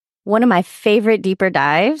One of my favorite deeper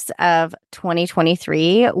dives of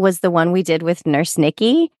 2023 was the one we did with Nurse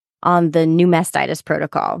Nikki on the new mastitis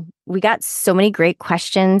protocol. We got so many great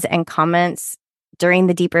questions and comments during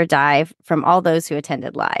the deeper dive from all those who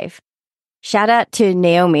attended live. Shout out to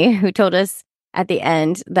Naomi, who told us at the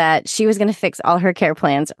end that she was going to fix all her care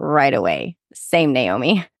plans right away. Same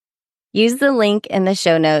Naomi. Use the link in the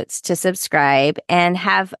show notes to subscribe and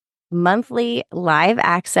have monthly live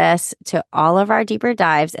access to all of our deeper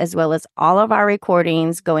dives, as well as all of our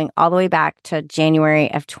recordings going all the way back to January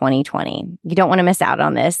of 2020. You don't want to miss out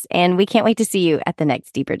on this, and we can't wait to see you at the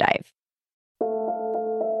next deeper dive.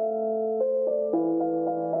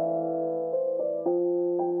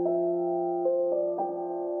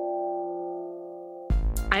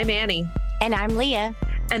 I'm Annie. And I'm Leah.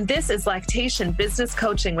 And this is Lactation Business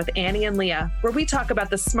Coaching with Annie and Leah, where we talk about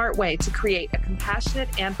the smart way to create a compassionate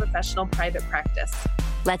and professional private practice.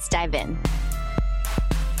 Let's dive in.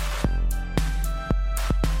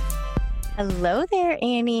 Hello there,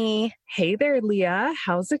 Annie. Hey there, Leah.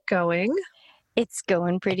 How's it going? It's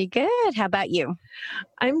going pretty good. How about you?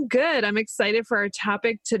 I'm good. I'm excited for our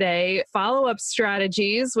topic today, follow-up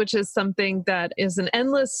strategies, which is something that is an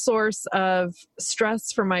endless source of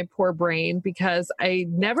stress for my poor brain because I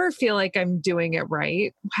never feel like I'm doing it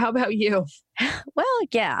right. How about you? Well,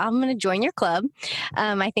 yeah, I'm going to join your club.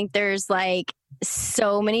 I think there's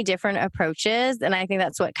so many different approaches. And I think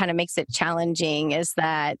that's what kind of makes it challenging is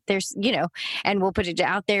that there's, and we'll put it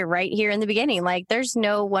out there right here in the beginning, there's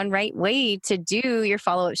no one right way to do your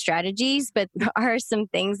follow-up strategies, but there are some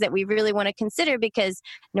things that we really want to consider because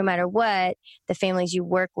no matter what, the families you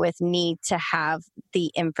work with need to have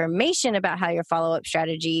the information about how your follow-up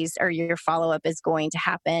strategies or your follow-up is going to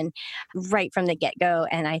happen right from the get-go.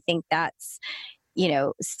 And I think that's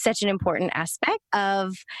such an important aspect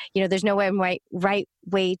of, there's no right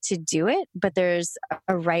way to do it, but there's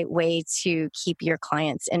a right way to keep your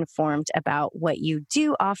clients informed about what you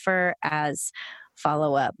do offer as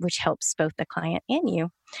follow-up, which helps both the client and you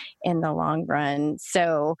in the long run.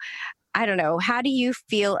 So I don't know. How do you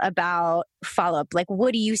feel about follow-up?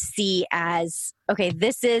 What do you see as, okay,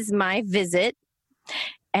 this is my visit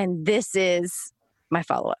and this is my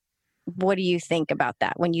follow-up? What do you think about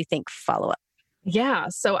that when you think follow-up? Yeah.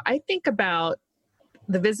 So I think about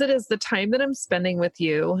the visit is the time that I'm spending with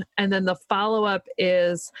you. And then the follow-up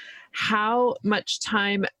is how much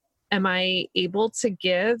time am I able to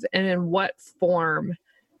give and in what form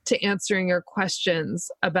to answering your questions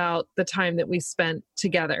about the time that we spent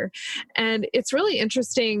together. And it's really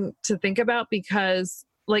interesting to think about because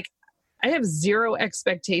I have zero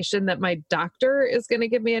expectation that my doctor is going to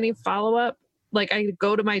give me any follow-up. I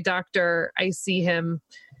go to my doctor, I see him,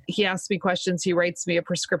 he asks me questions, he writes me a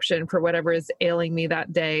prescription for whatever is ailing me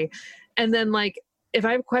that day. And then if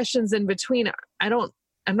I have questions in between, I'm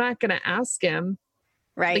not going to ask him.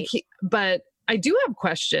 Right. But I do have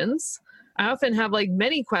questions. I often have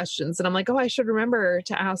many questions and I'm oh, I should remember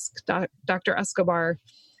to ask Dr. Escobar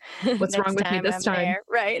what's wrong with me this time. There.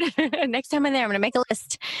 Right. Next time I'm there, I'm going to make a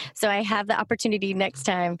list so I have the opportunity next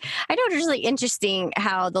time. I know it's really interesting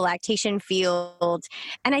how the lactation field,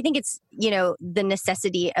 and I think it's, the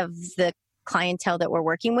necessity of the clientele that we're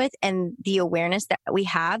working with and the awareness that we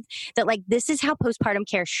have that this is how postpartum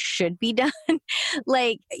care should be done.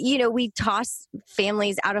 We toss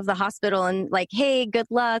families out of the hospital and hey, good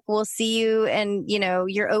luck, we'll see you, and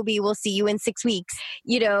your OB will see you in 6 weeks,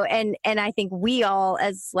 and I think we all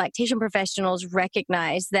as lactation professionals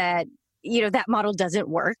recognize that that model doesn't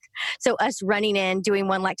work. So us running in, doing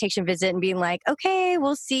one lactation visit and being okay,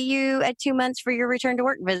 we'll see you at 2 months for your return to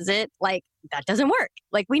work visit. That doesn't work.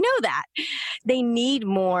 We know that they need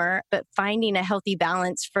more, but finding a healthy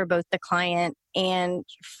balance for both the client and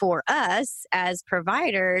for us as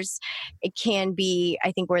providers, it can be,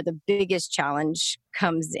 I think, where the biggest challenge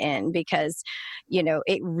comes in because,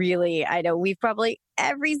 it really, I know we've probably,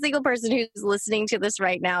 every single person who's listening to this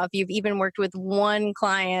right now, if you've even worked with one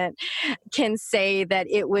client, can say that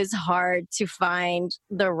it was hard to find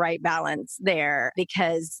the right balance there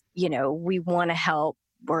because, we want to help.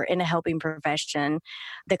 We're in a helping profession.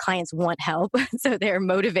 The clients want help, so they're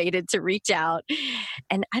motivated to reach out.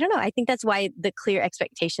 And I don't know, I think that's why the clear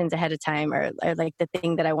expectations ahead of time are the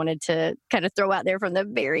thing that I wanted to kind of throw out there from the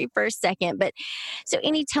very first second. But so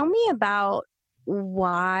Annie, tell me about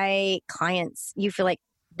why clients, you feel like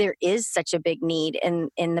there is such a big need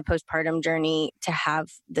in the postpartum journey to have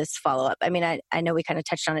this follow-up. I mean, I know we kind of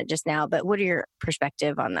touched on it just now, but what are your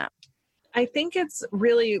perspective on that? I think it's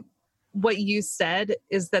really what you said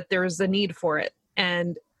is that there's a need for it.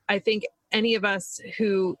 And I think any of us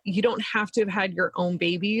who, you don't have to have had your own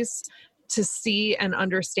babies to see and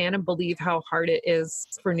understand and believe how hard it is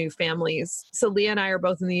for new families. So Leah and I are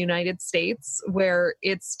both in the United States, where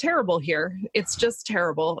it's terrible here. It's just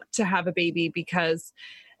terrible to have a baby because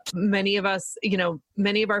many of us,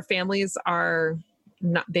 many of our families are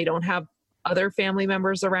not, they don't have other family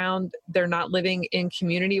members around. They're not living in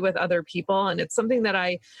community with other people. And it's something that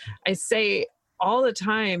I say all the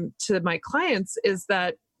time to my clients is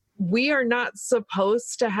that we are not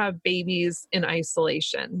supposed to have babies in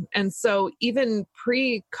isolation. And so even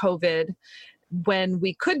pre-COVID, when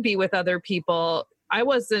we could be with other people, I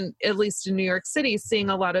wasn't, at least in New York City, seeing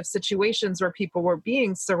a lot of situations where people were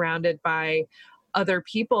being surrounded by other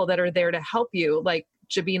people that are there to help you. Like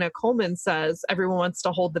Jabina Coleman says, everyone wants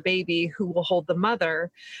to hold the baby, who will hold the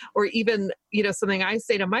mother? Or even, something I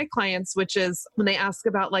say to my clients, which is when they ask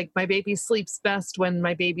about like, my baby sleeps best when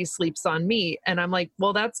my baby sleeps on me. And I'm like,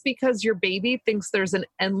 well, that's because your baby thinks there's an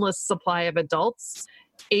endless supply of adults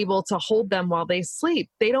able to hold them while they sleep.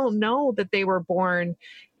 They don't know that they were born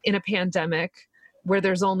in a pandemic where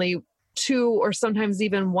there's only two or sometimes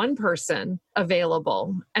even one person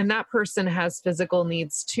available, and that person has physical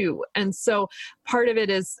needs too. And so part of it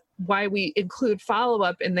is why we include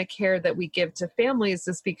follow-up in the care that we give to families,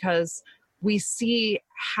 is because we see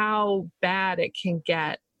how bad it can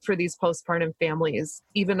get for these postpartum families,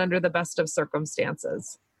 even under the best of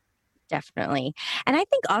circumstances. Definitely. And I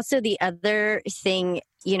think also the other thing,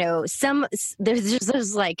 there's just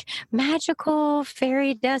those like magical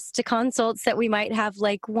fairy dust consults that we might have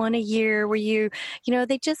like one a year where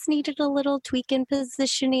they just needed a little tweak in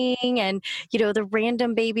positioning, and, the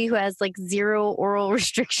random baby who has like zero oral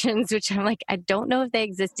restrictions, which I'm like, I don't know if they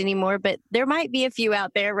exist anymore, but there might be a few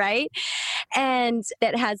out there, right? And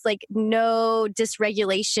that has like no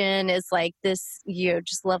dysregulation, is like this,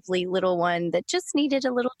 just lovely little one that just needed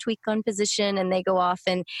a little tweak on position, and they go off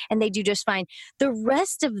and they do just fine. The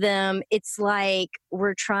rest of them, it's like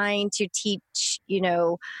we're trying to teach,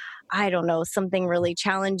 I don't know, something really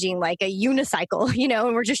challenging like a unicycle,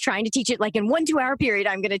 and we're just trying to teach it like in 1 2-hour period.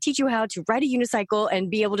 I'm going to teach you how to ride a unicycle and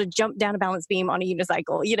be able to jump down a balance beam on a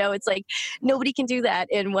unicycle. It's like nobody can do that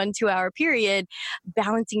in 1 2-hour period,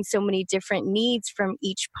 balancing so many different needs from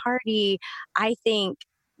each party. I think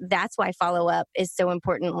that's why follow-up is so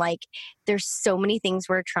important. Like there's so many things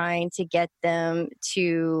we're trying to get them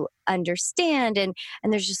to understand, and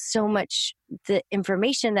there's just so much the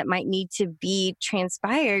information that might need to be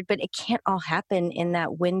transpired, but it can't all happen in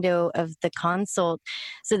that window of the consult.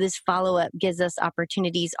 So this follow-up gives us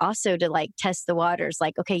opportunities also to like test the waters.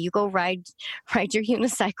 Like, okay, you go ride your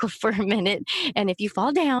unicycle for a minute, and if you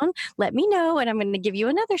fall down, let me know, and I'm going to give you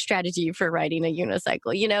another strategy for riding a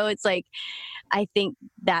unicycle. It's like, I think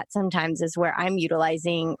that sometimes is where I'm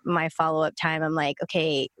utilizing my follow-up time. I'm like,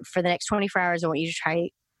 okay, for the next 24 hours, I want you to try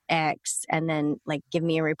X, and then like give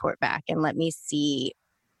me a report back and let me see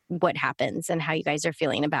what happens and how you guys are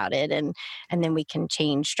feeling about it. And then we can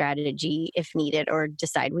change strategy if needed, or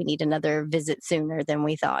decide we need another visit sooner than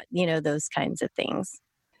we thought, those kinds of things.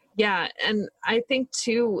 Yeah. And I think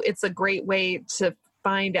too, it's a great way to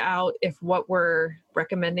find out if what we're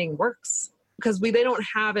recommending works, because they don't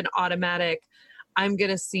have an automatic, I'm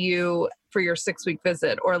going to see you for your 6-week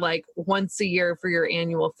visit, or like once a year for your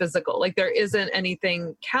annual physical. Like there isn't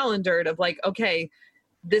anything calendared of like, okay,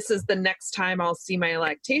 this is the next time I'll see my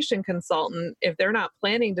lactation consultant. If they're not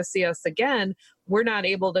planning to see us again, we're not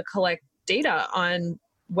able to collect data on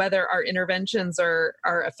whether our interventions are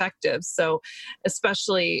effective. So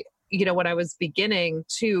especially, when I was beginning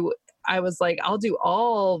to, I was like, I'll do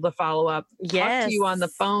all the follow-up, talk to you on the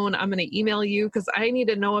phone. I'm going to email you because I need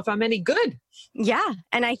to know if I'm any good. Yeah.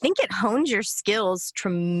 And I think it hones your skills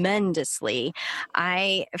tremendously.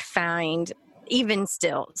 I find even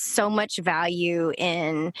still so much value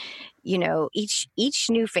in, each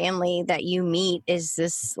new family that you meet is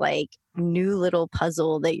this like new little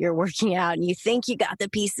puzzle that you're working out, and you think you got the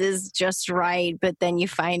pieces just right, but then you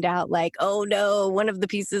find out like, oh no, one of the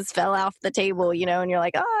pieces fell off the table, and you're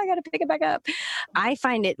like, oh, I got to pick it back up. I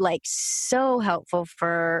find it like so helpful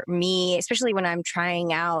for me, especially when I'm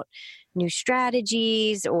trying out new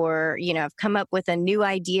strategies, or, I've come up with a new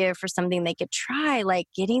idea for something they could try. Like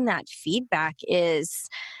getting that feedback is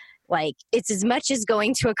like, it's as much as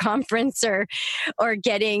going to a conference or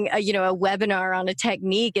getting a webinar on a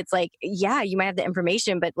technique. It's like, yeah, you might have the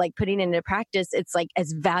information, but like putting it into practice, it's like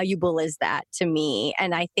as valuable as that to me.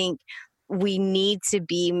 And I think we need to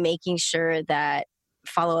be making sure that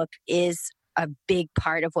follow-up is a big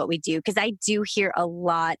part of what we do. Because I do hear a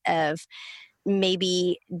lot of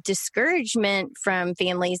maybe discouragement from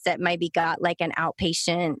families that maybe got like an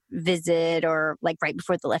outpatient visit, or like right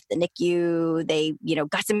before they left the NICU, they,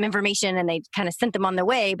 got some information and they kind of sent them on their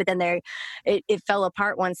way, but then it fell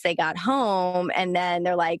apart once they got home. And then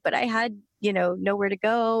they're like, but I had, nowhere to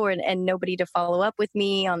go, and nobody to follow up with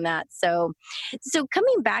me on that. So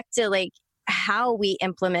coming back to like how we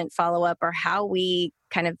implement follow up, or how we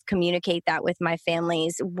kind of communicate that with my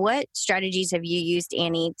families, what strategies have you used,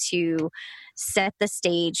 Annie, to set the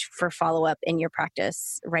stage for follow up in your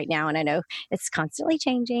practice right now? And I know it's constantly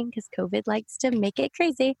changing because COVID likes to make it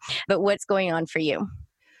crazy, but what's going on for you?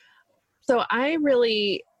 So I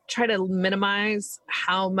really try to minimize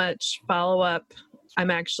how much follow up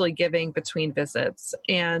I'm actually giving between visits.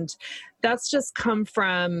 And that's just come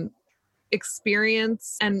from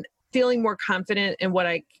experience and feeling more confident in what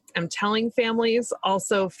I am telling families,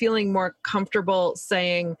 also feeling more comfortable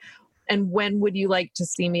saying, and when would you like to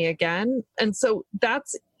see me again? And so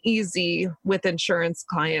that's easy with insurance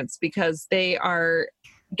clients because they are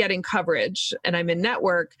getting coverage and I'm in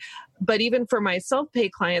network. But even for my self-pay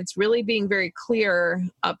clients, really being very clear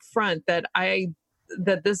up front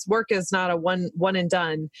that this work is not a one and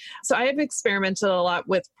done. So I have experimented a lot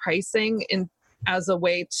with pricing as a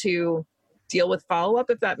way to deal with follow-up,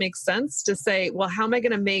 if that makes sense, to say, well, how am I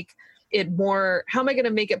going to make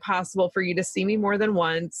it possible for you to see me more than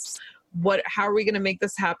once? How are we going to make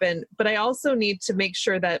this happen? But I also need to make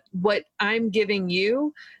sure that what I'm giving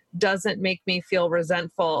you doesn't make me feel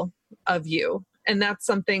resentful of you. And that's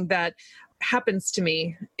something that happens to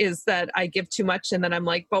me, is that I give too much and then I'm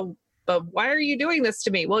like, but why are you doing this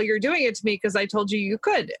to me? Well, you're doing it to me because I told you you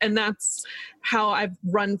could. And that's how I've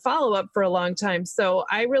run follow-up for a long time. So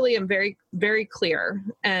I really am very, very clear.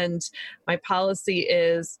 And my policy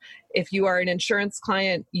is, if you are an insurance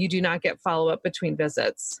client, you do not get follow-up between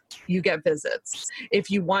visits. You get visits. If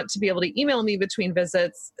you want to be able to email me between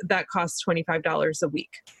visits, that costs $25 a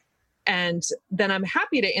week. And then I'm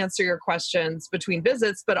happy to answer your questions between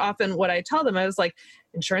visits. But often what I tell them, I was like,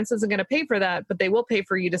 insurance isn't going to pay for that, but they will pay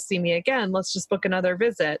for you to see me again. Let's just book another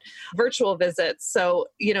visit, virtual visits. So,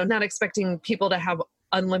 not expecting people to have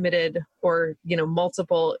unlimited or,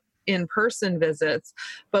 multiple in-person visits.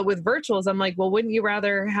 But with virtuals, I'm like, well, wouldn't you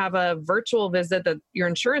rather have a virtual visit that your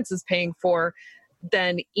insurance is paying for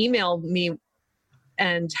than email me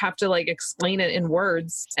and have to explain it in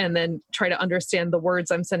words and then try to understand the words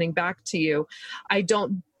I'm sending back to you? I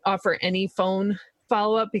don't offer any phone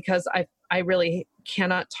follow-up because I really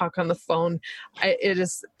cannot talk on the phone. It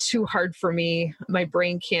is too hard for me. My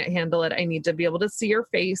brain can't handle it. I need to be able to see your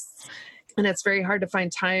face. And it's very hard to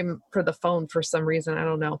find time for the phone for some reason. I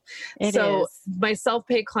don't know. So my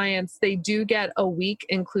self-pay clients, they do get a week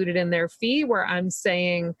included in their fee where I'm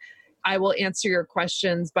saying, I will answer your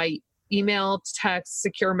questions by email, text,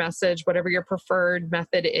 secure message, whatever your preferred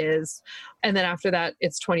method is. And then after that,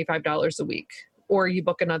 it's $25 a week, or you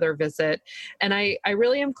book another visit. And I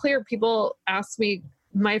really am clear. People ask me,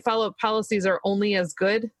 my follow-up policies are only as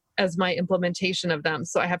good as my implementation of them.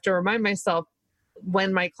 So I have to remind myself,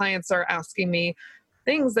 when my clients are asking me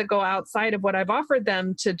things that go outside of what I've offered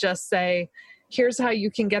them, to just say, here's how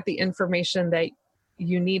you can get the information that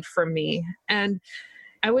you need from me. And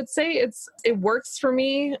I would say it works for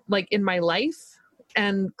me, in my life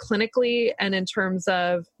and clinically, and in terms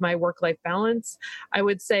of my work-life balance. I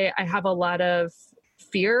would say I have a lot of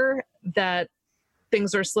fear that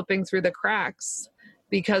things are slipping through the cracks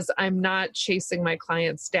because I'm not chasing my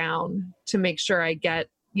clients down to make sure I get,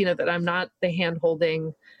 that I'm not the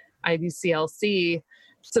hand-holding IBCLC.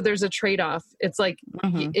 So there's a trade-off. It's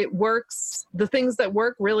It works. The things that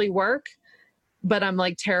work really work. But I'm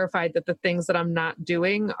terrified that the things that I'm not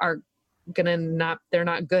doing are they're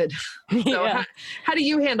not good. So Yeah. how do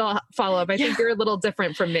you handle follow-up? I think you're a little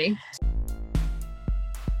different from me.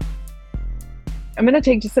 I'm going to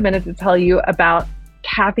take just a minute to tell you about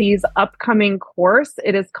Kathy's upcoming course.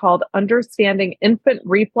 It is called Understanding Infant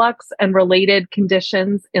Reflux and Related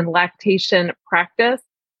Conditions in Lactation Practice.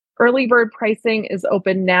 Early bird pricing is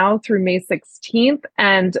open now through May 16th,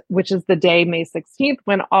 and which is the day, May 16th,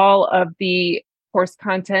 when all of the course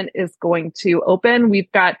content is going to open.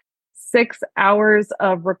 We've got 6 hours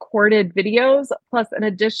of recorded videos plus an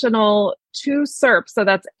additional 2 SERPs. So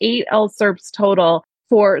that's 8 LSERPs total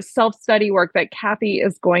for self-study work that Kathy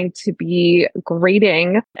is going to be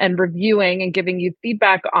grading and reviewing and giving you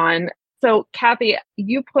feedback on. So Kathy,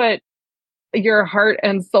 you put your heart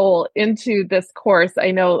and soul into this course.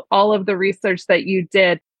 I know all of the research that you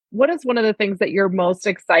did. What is one of the things that you're most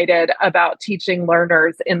excited about teaching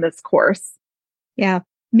learners in this course? Yeah,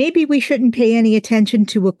 maybe we shouldn't pay any attention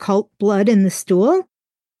to occult blood in the stool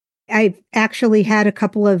I've actually had a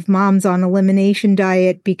couple of moms on elimination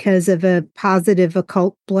diet because of a positive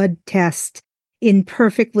occult blood test in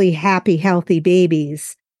perfectly happy, healthy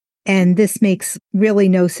babies. And this makes really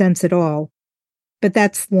no sense at all. But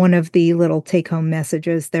that's one of the little take home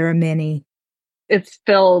messages. There are many. It's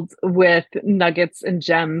filled with nuggets and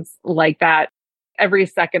gems like that. Every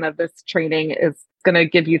second of this training is going to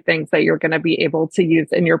give you things that you're going to be able to use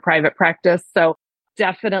in your private practice. So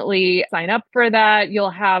definitely sign up for that.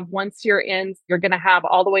 You'll have, once you're in, you're going to have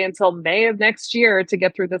all the way until May of next year to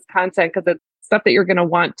get through this content because it's stuff that you're going to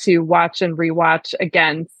want to watch and rewatch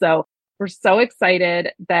again. So we're so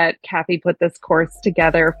excited that Kathy put this course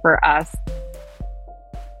together for us.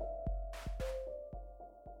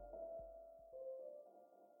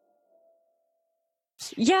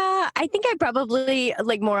 Yeah, I think I probably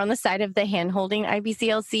like more on the side of the hand-holding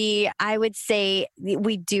IBCLC. I would say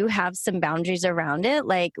we do have some boundaries around it.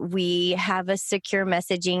 Like we have a secure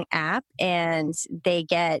messaging app and they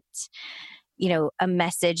get, a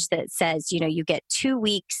message that says, you get 2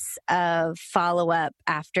 weeks of follow-up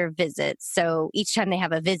after visits. So each time they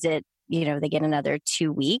have a visit, they get another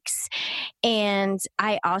 2 weeks. And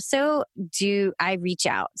I also I reach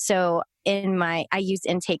out. So I use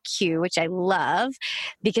Intake Q, which I love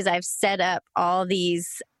because I've set up all the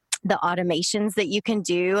automations that you can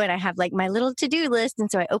do. And I have like my little to-do list.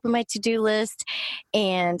 And so I open my to-do list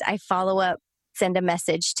and I follow up, send a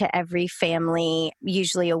message to every family,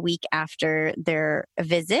 usually a week after their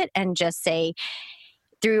visit, and just say,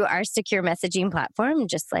 through our secure messaging platform,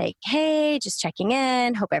 just like, hey, just checking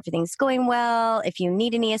in. Hope everything's going well. If you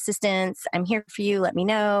need any assistance, I'm here for you. Let me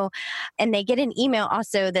know. And they get an email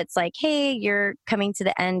also that's like, hey, you're coming to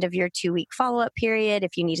the end of your 2-week follow-up period.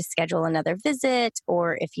 If you need to schedule another visit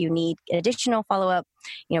or if you need additional follow-up,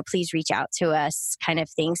 please reach out to us, kind of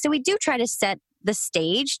thing. So we do try to set the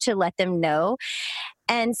stage to let them know.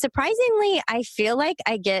 And surprisingly, I feel like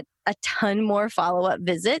I get a ton more follow-up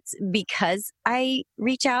visits because I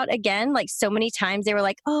reach out again. Like so many times they were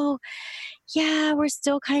like, oh, yeah, we're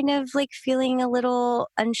still kind of like feeling a little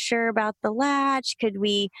unsure about the latch. Could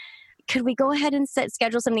we go ahead and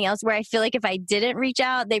schedule something else? Where I feel like if I didn't reach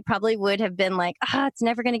out, they probably would have been like, it's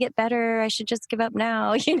never going to get better. I should just give up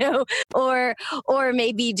now, or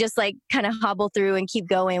maybe just like kind of hobble through and keep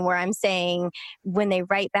going, where I'm saying when they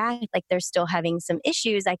write back, like they're still having some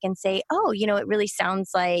issues, I can say, oh, it really sounds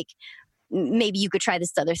like maybe you could try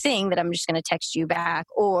this other thing that I'm just going to text you back,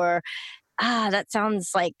 or that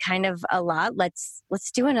sounds like kind of a lot. Let's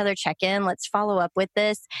do another check-in. Let's follow up with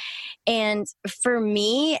this. And for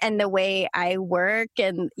me and the way I work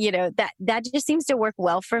and, that just seems to work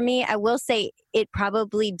well for me. I will say it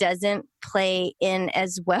probably doesn't play in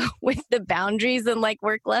as well with the boundaries and like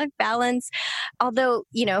work-life balance. Although,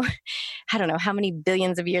 I don't know how many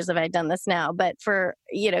billions of years have I done this now, but for,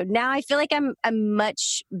 now I feel like I'm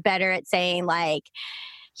much better at saying like,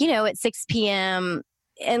 at 6 p.m.,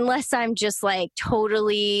 unless I'm just like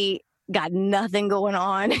totally got nothing going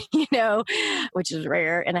on, which is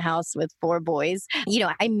rare in a house with 4 boys.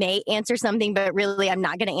 I may answer something, but really I'm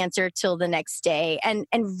not going to answer till the next day. And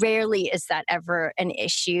rarely is that ever an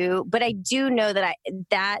issue. But I do know that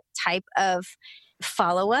that type of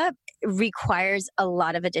follow-up requires a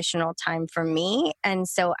lot of additional time for me. And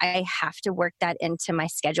so I have to work that into my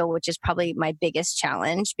schedule, which is probably my biggest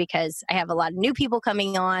challenge because I have a lot of new people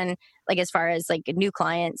coming on, like as far as like new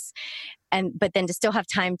clients. But then to still have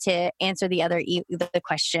time to answer the other the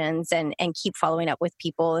questions and keep following up with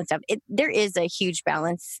people and stuff. There is a huge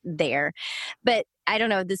balance there. But I don't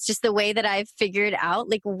know, that's just the way that I've figured out,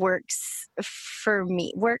 like works for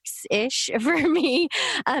me, works-ish for me.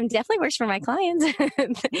 Definitely works for my clients.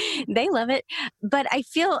 They love it. But I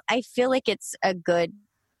feel like it's a good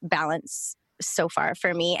balance so far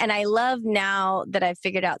for me. And I love now that I've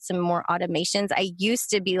figured out some more automations. I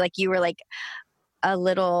used to be like, you were like, a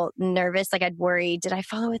little nervous. Like I'd worry, did I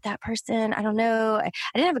follow with that person? I don't know. I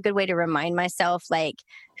didn't have a good way to remind myself like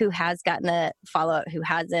who has gotten a follow-up, who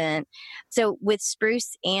hasn't. So with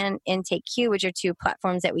Spruce and Intake Q, which are 2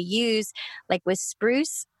 platforms that we use, like with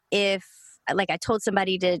Spruce, if like I told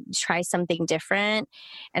somebody to try something different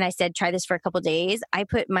and I said, try this for a couple of days, I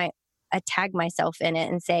tag myself in it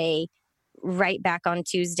and say, right back on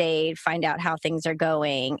Tuesday, find out how things are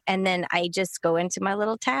going. And then I just go into my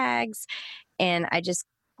little tags and I just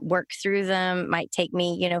work through them. Might take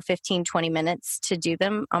me, 15, 20 minutes to do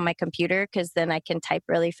them on my computer because then I can type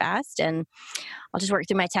really fast and I'll just work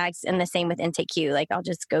through my tags. And the same with Intake Q. Like I'll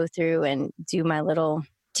just go through and do my little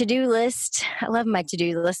to-do list. I love my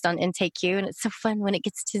to-do list on Intake Q, and it's so fun when it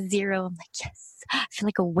gets to 0. I'm like, yes, I feel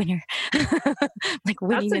like a winner. Like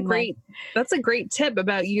winning That's a great tip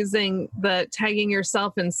about using the tagging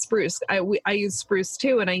yourself in Spruce. I use Spruce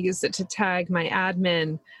too, and I used it to tag my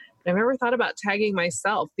admin. I've never thought about tagging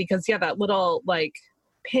myself because that little like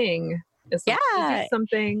ping is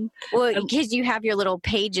something. Well, because you have your little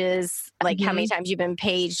pages, like how many times you've been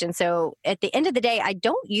paged. And so at the end of the day, I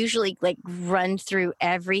don't usually like run through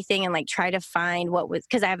everything and like try to find what was,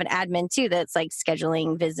 because I have an admin too that's like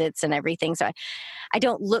scheduling visits and everything. So I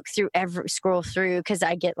don't look through scroll through because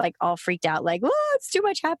I get like all freaked out, like, oh, it's too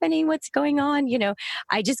much happening. What's going on?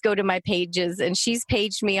 I just go to my pages, and she's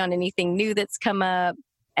paged me on anything new that's come up.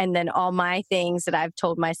 And then all my things that I've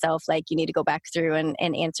told myself, like, you need to go back through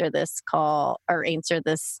and answer this call or answer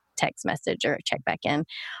this text message or check back in,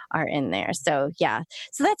 are in there. So yeah.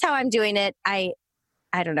 So that's how I'm doing it. I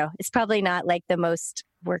don't know. It's probably not like the most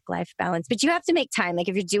work-life balance, but you have to make time. Like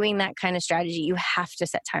if you're doing that kind of strategy, you have to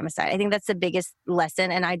set time aside. I think that's the biggest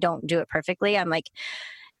lesson. And I don't do it perfectly. I'm like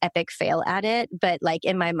epic fail at it, but like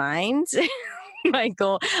in my mind, my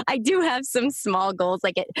goal, I do have some small goals,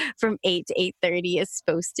 like from 8 to 8:30 is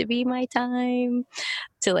supposed to be my time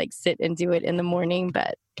to like sit and do it in the morning,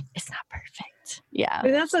 but it's not perfect. Yeah. I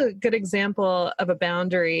mean, that's a good example of a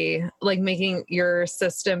boundary, like making your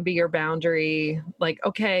system be your boundary. Like,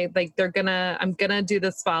 okay, like I'm going to do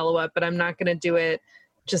this follow-up, but I'm not going to do it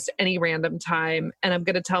just any random time. And I'm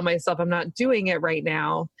going to tell myself I'm not doing it right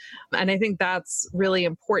now. And I think that's really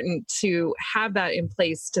important to have that in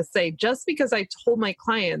place, to say, just because I told my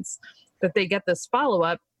clients that they get this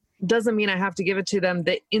follow-up doesn't mean I have to give it to them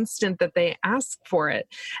the instant that they ask for it.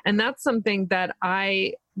 And that's something that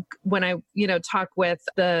when I talk with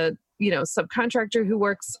the, subcontractor who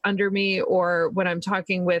works under me, or when I'm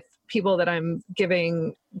talking with people that I'm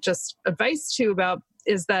giving just advice to about,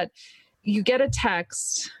 is that you get a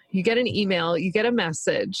text, you get an email, you get a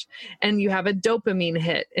message, and you have a dopamine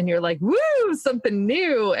hit, and you're like, woo, something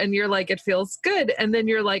new. And you're like, it feels good. And then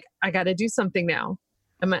you're like, I got to do something now.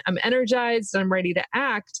 I'm energized, I'm ready to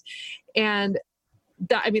act. And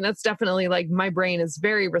that's definitely like, my brain is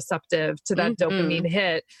very receptive to that dopamine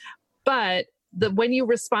hit. But when you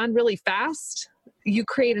respond really fast, you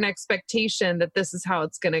create an expectation that this is how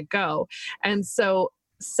it's going to go. And so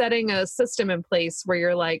setting a system in place where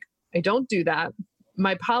you're like, I don't do that.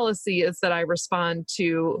 My policy is that I respond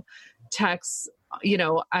to texts.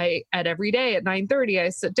 At every day at 9:30, I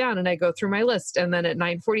sit down and I go through my list. And then at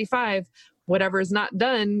 9:45, whatever is not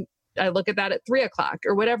done, I look at that at 3:00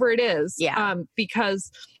 or whatever it is. Yeah. Because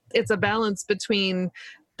it's a balance between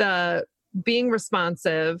the being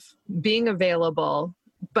responsive, being available,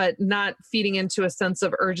 but not feeding into a sense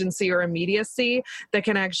of urgency or immediacy that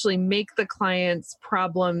can actually make the client's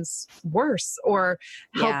problems worse, or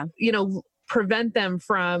help, prevent them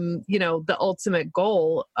from, the ultimate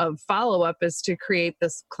goal of follow-up is to create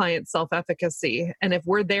this client self-efficacy. And if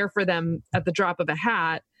we're there for them at the drop of a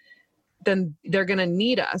hat, then they're going to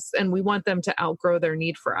need us, and we want them to outgrow their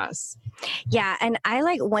need for us. Yeah. And I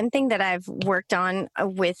like one thing that I've worked on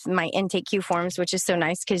with my Intake Q forms, which is so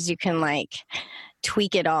nice because you can like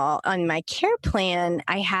tweak it all. On my care plan,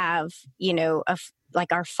 I have,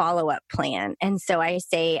 like our follow-up plan. And so I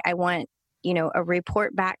say, I want, a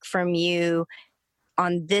report back from you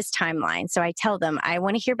on this timeline. So I tell them, I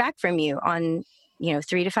want to hear back from you on,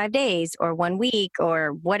 3 to 5 days or 1 week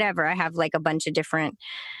or whatever. I have like a bunch of different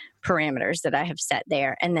parameters that I have set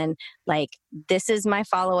there. And then like, this is my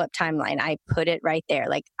follow-up timeline. I put it right there.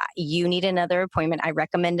 Like, you need another appointment. I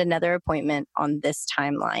recommend another appointment on this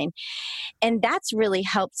timeline. And that's really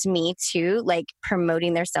helped me too, like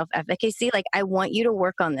promoting their self-efficacy. Like, I want you to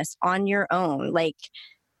work on this on your own. Like,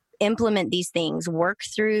 implement these things, work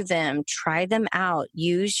through them, try them out,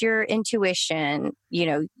 use your intuition,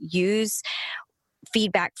 use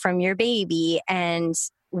feedback from your baby and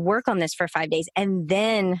work on this for 5 days and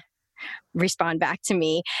then respond back to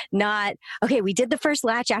me. Not, okay, we did the first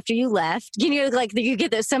latch after you left. Like you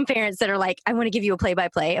get those, some parents that are like, I want to give you a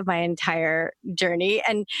play-by-play of my entire journey.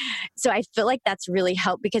 And so I feel like that's really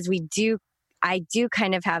helped because I do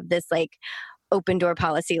kind of have this like open door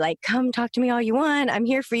policy, like, come talk to me all you want. I'm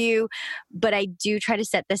here for you. But I do try to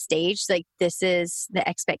set the stage, like this is the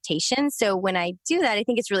expectation. So when I do that, I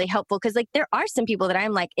think it's really helpful because like there are some people that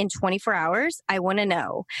I'm like, in 24 hours, I want to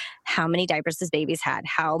know how many diapers this baby's had,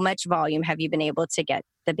 how much volume have you been able to get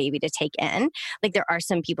the baby to take in. Like there are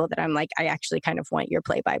some people that I'm like, I actually kind of want your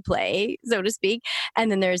play-by-play, so to speak. And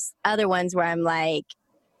then there's other ones where I'm like,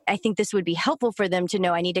 I think this would be helpful for them to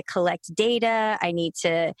know I need to collect data. I need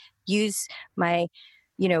to use my,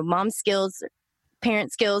 mom skills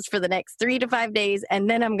parent skills for the next 3 to 5 days. And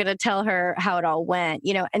then I'm going to tell her how it all went,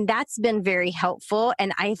 and that's been very helpful.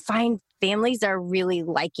 And I find families are really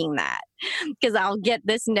liking that because I'll get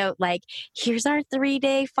this note like, here's our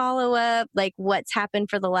 3-day follow up, like what's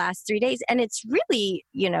happened for the last 3 days. And it's really,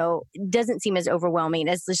 doesn't seem as overwhelming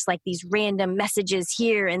as just like these random messages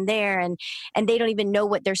here and there. And they don't even know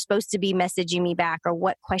what they're supposed to be messaging me back or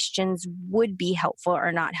what questions would be helpful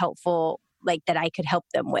or not helpful, like that I could help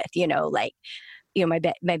them with,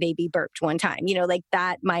 my baby burped one time, like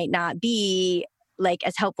that might not be like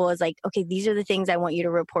as helpful as like, okay, these are the things I want you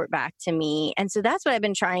to report back to me. And so that's what I've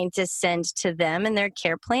been trying to send to them in their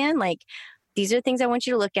care plan. Like, these are the things I want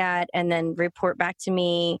you to look at and then report back to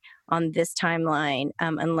me on this timeline,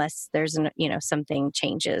 unless there's something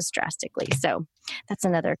changes drastically. So that's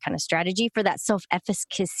another kind of strategy for that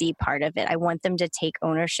self-efficacy part of it. I want them to take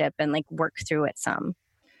ownership and like work through it some.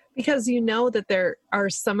 Because that there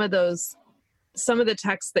are some of the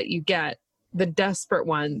texts that you get, the desperate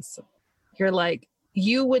ones, you're like,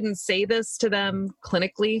 you wouldn't say this to them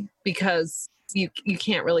clinically because you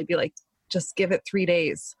can't really be like, just give it 3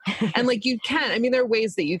 days. And like, you can, I mean, there are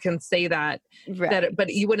ways that you can say that, right.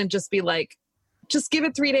 but you wouldn't just be like, just give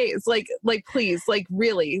it 3 days. Like, please, like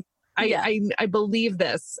really, I believe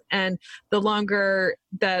this. And the longer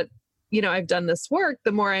that, I've done this work,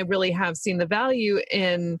 the more I really have seen the value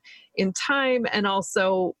in time. And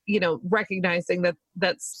also, recognizing that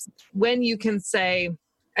that's when you can say,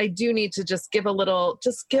 I do need to just give a little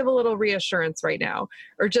reassurance right now,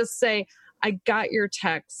 or just say, I got your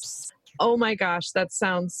text. Oh my gosh, that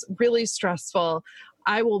sounds really stressful.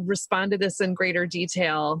 I will respond to this in greater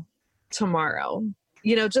detail tomorrow.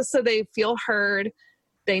 Just so they feel heard.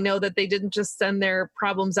 They know that they didn't just send their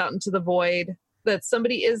problems out into the void, that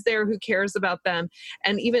somebody is there who cares about them.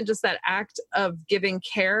 And even just that act of giving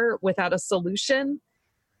care without a solution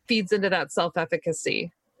feeds into that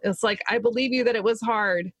self-efficacy. It's like, I believe you that it was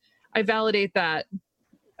hard. I validate that.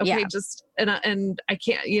 Okay, and I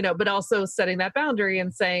can't, but also setting that boundary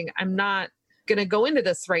and saying, I'm not going to go into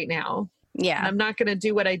this right now. Yeah. I'm not going to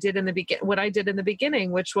do what I did in the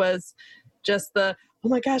beginning, which was just oh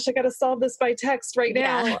my gosh, I got to solve this by text right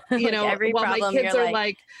now. Every while problem, my kids are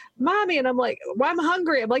like, Mommy, and I'm like, well, I'm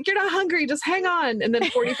hungry. I'm like, you're not hungry. Just hang on. And then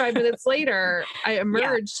 45 minutes later, I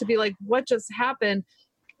emerged to be like, what just happened?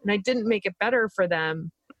 And I didn't make it better for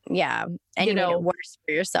them. Yeah. And you made it worse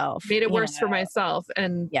for yourself. Made it worse for myself.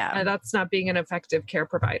 And that's not being an effective care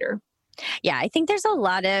provider. Yeah, I think there's a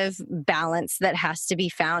lot of balance that has to be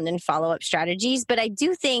found in follow-up strategies, but I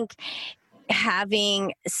do think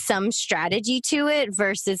having some strategy to it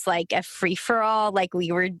versus like a free-for-all like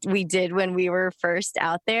we did when we were first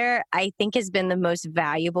out there, I think has been the most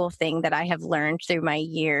valuable thing that I have learned through my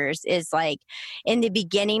years. Is like, in the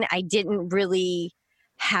beginning, I didn't really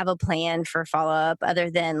have a plan for follow-up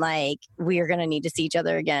other than like, we are going to need to see each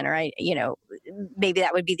other again, or maybe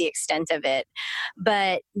that would be the extent of it.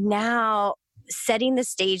 But now, setting the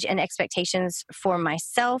stage and expectations for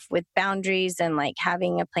myself with boundaries and like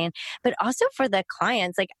having a plan, but also for the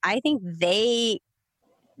clients, like I think they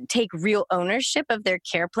take real ownership of their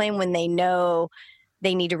care plan when they know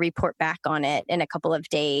they need to report back on it in a couple of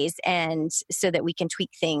days, and so that we can tweak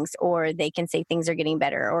things, or they can say things are getting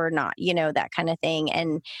better or not, that kind of thing.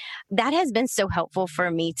 And that has been so helpful for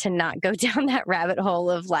me to not go down that rabbit hole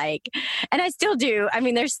of like, and I still do. I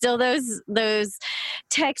mean, there's still those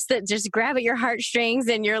texts that just grab at your heartstrings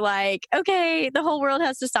and you're like, okay, the whole world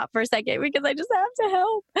has to stop for a second because I just have to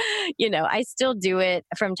help. I still do it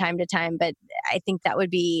from time to time, but I think that would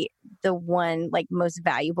be the one like most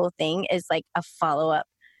valuable thing, is like a follow-up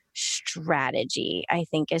strategy. I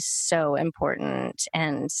think is so important.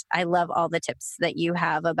 And I love all the tips that you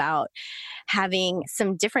have about having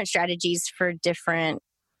some different strategies for different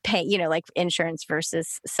pay, like insurance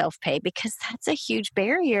versus self-pay, because that's a huge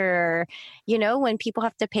barrier. When people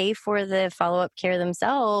have to pay for the follow-up care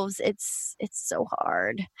themselves, it's so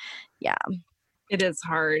hard. Yeah. It is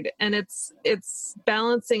hard. And it's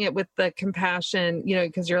balancing it with the compassion,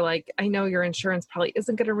 because you're like, I know your insurance probably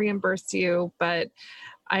isn't going to reimburse you, but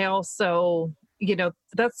I also,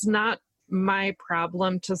 that's not my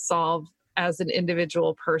problem to solve as an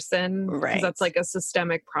individual person, because that's like a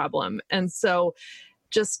systemic problem. And so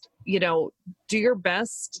just, do your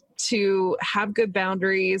best to have good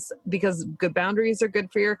boundaries, because good boundaries are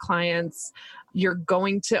good for your clients. You're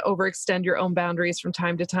going to overextend your own boundaries from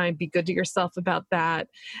time to time. Be good to yourself about that,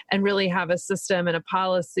 and really have a system and a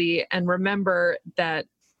policy. And remember that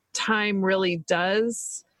time really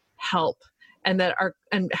does help. and that are,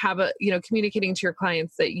 and have a, communicating to your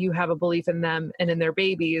clients that you have a belief in them and in their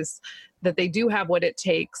babies, that they do have what it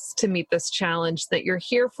takes to meet this challenge, that you're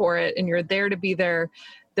here for it and you're there to be their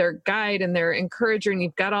guide and their encourager, and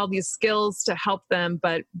you've got all these skills to help them.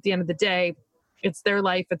 But at the end of the day, it's their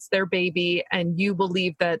life, it's their baby, and you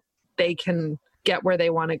believe that they can get where they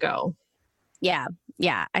want to go. Yeah.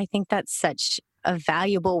 Yeah. I think that's such a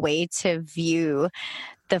valuable way to view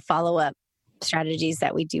the follow-up strategies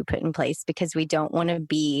that we do put in place, because we don't want to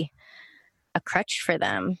be a crutch for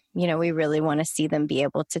them. We really want to see them be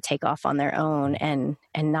able to take off on their own and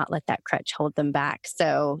not let that crutch hold them back.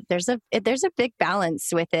 So there's a big balance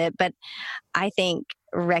with it, but I think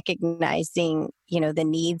recognizing, the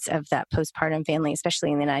needs of that postpartum family,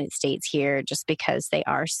 especially in the United States here, just because they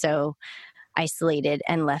are so isolated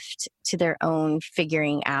and left to their own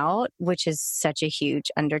figuring out, which is such a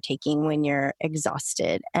huge undertaking when you're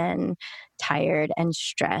exhausted and tired and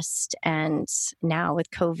stressed, and now with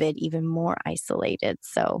COVID even more isolated.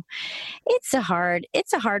 So it's a hard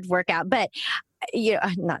workout, but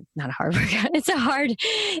not a hard workout. It's a hard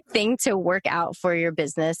thing to work out for your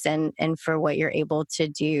business and for what you're able to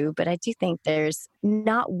do. But I do think there's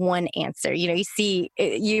not one answer. You see,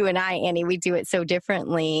 you and I, Annie, we do it so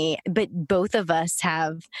differently, but both of us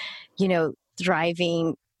have,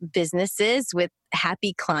 thriving businesses with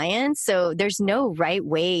happy clients. So there's no right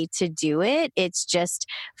way to do it. It's just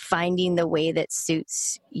finding the way that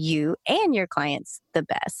suits you and your clients the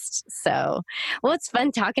best. So, well, it's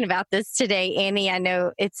fun talking about this today, Annie. I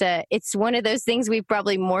know it's one of those things we've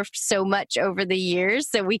probably morphed so much over the years,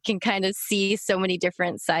 so we can kind of see so many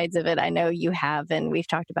different sides of it. I know you have, and we've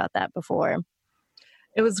talked about that before.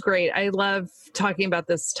 It was great. I love talking about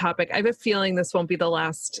this topic. I have a feeling this won't be the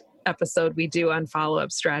last episode we do on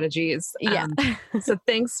follow-up strategies. Yeah. So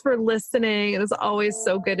thanks for listening. It was always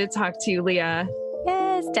so good to talk to you, Leah.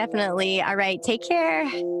 Yes, definitely. All right. Take care.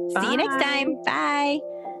 Bye. See you next time. Bye.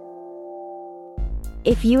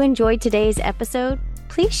 If you enjoyed today's episode,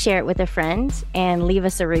 please share it with a friend and leave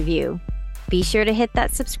us a review. Be sure to hit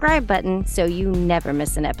that subscribe button so you never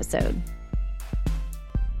miss an episode.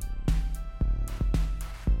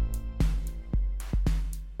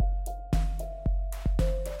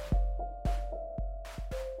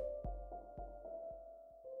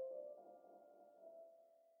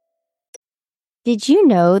 Did you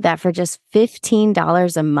know that for just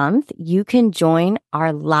 $15 a month, you can join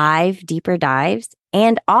our live deeper dives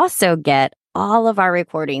and also get all of our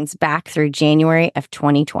recordings back through January of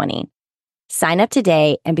 2020? Sign up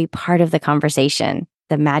today and be part of the conversation.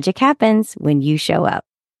 The magic happens when you show up.